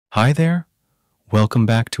Hi there, welcome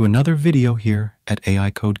back to another video here at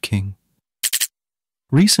AI Code King.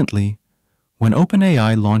 Recently, when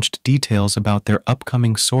OpenAI launched details about their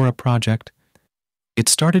upcoming SORA project, it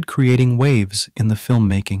started creating waves in the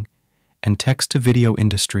filmmaking and text-to-video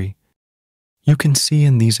industry. You can see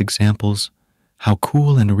in these examples how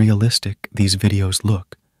cool and realistic these videos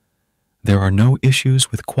look. There are no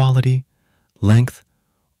issues with quality, length,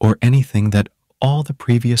 or anything that all the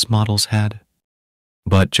previous models had.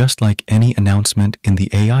 But just like any announcement in the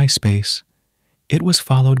AI space, it was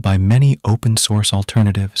followed by many open source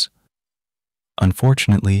alternatives.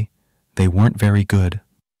 Unfortunately, they weren't very good.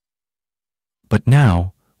 But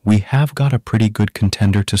now, we have got a pretty good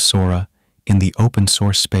contender to SORA in the open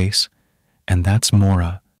source space, and that's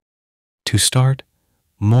MORA. To start,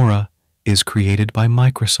 MORA is created by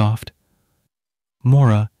Microsoft.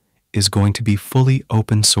 MORA is going to be fully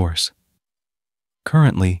open source.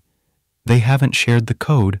 Currently, they haven't shared the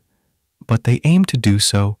code, but they aim to do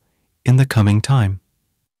so in the coming time.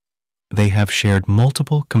 They have shared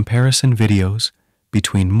multiple comparison videos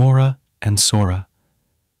between MORA and SORA.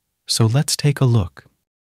 So let's take a look.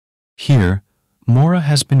 Here, MORA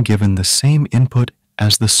has been given the same input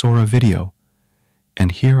as the SORA video,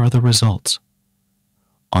 and here are the results.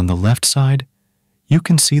 On the left side, you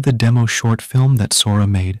can see the demo short film that SORA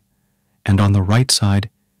made, and on the right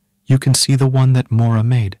side, you can see the one that MORA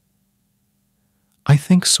made. I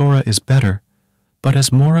think SORA is better, but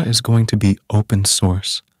as MORA is going to be open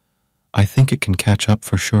source, I think it can catch up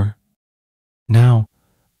for sure. Now,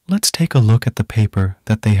 let's take a look at the paper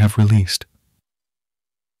that they have released.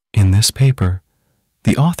 In this paper,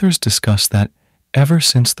 the authors discuss that ever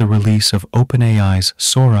since the release of OpenAI's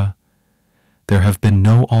SORA, there have been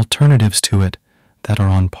no alternatives to it that are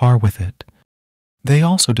on par with it. They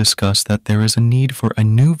also discuss that there is a need for a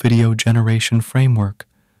new video generation framework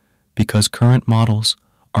because current models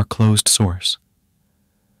are closed source.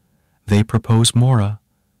 They propose MORA,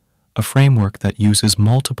 a framework that uses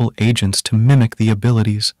multiple agents to mimic the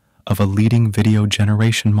abilities of a leading video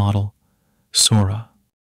generation model, SORA.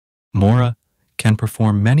 MORA can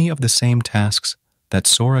perform many of the same tasks that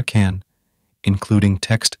SORA can, including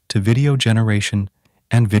text-to-video generation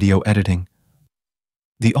and video editing.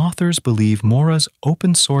 The authors believe MORA's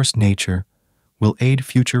open-source nature will aid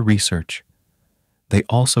future research. They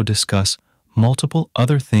also discuss multiple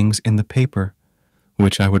other things in the paper,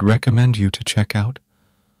 which I would recommend you to check out.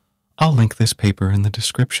 I'll link this paper in the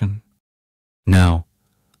description. Now,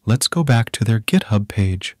 let's go back to their GitHub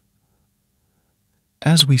page.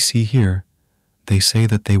 As we see here, they say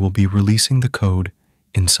that they will be releasing the code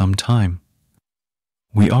in some time.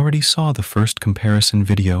 We already saw the first comparison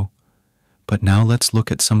video, but now let's look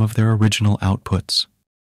at some of their original outputs.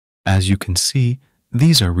 As you can see,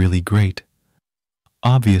 these are really great.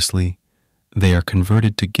 Obviously, they are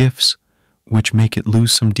converted to GIFs, which make it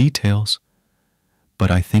lose some details, but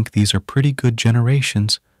I think these are pretty good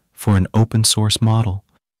generations for an open source model.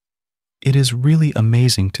 It is really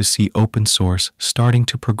amazing to see open source starting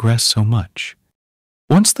to progress so much.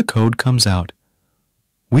 Once the code comes out,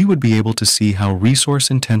 we would be able to see how resource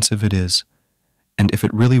intensive it is, and if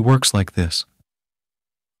it really works like this.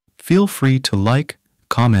 Feel free to like,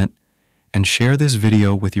 comment, and share this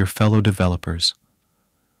video with your fellow developers.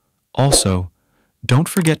 Also, don't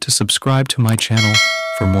forget to subscribe to my channel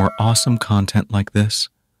for more awesome content like this.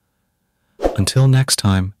 Until next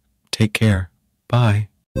time, take care. Bye.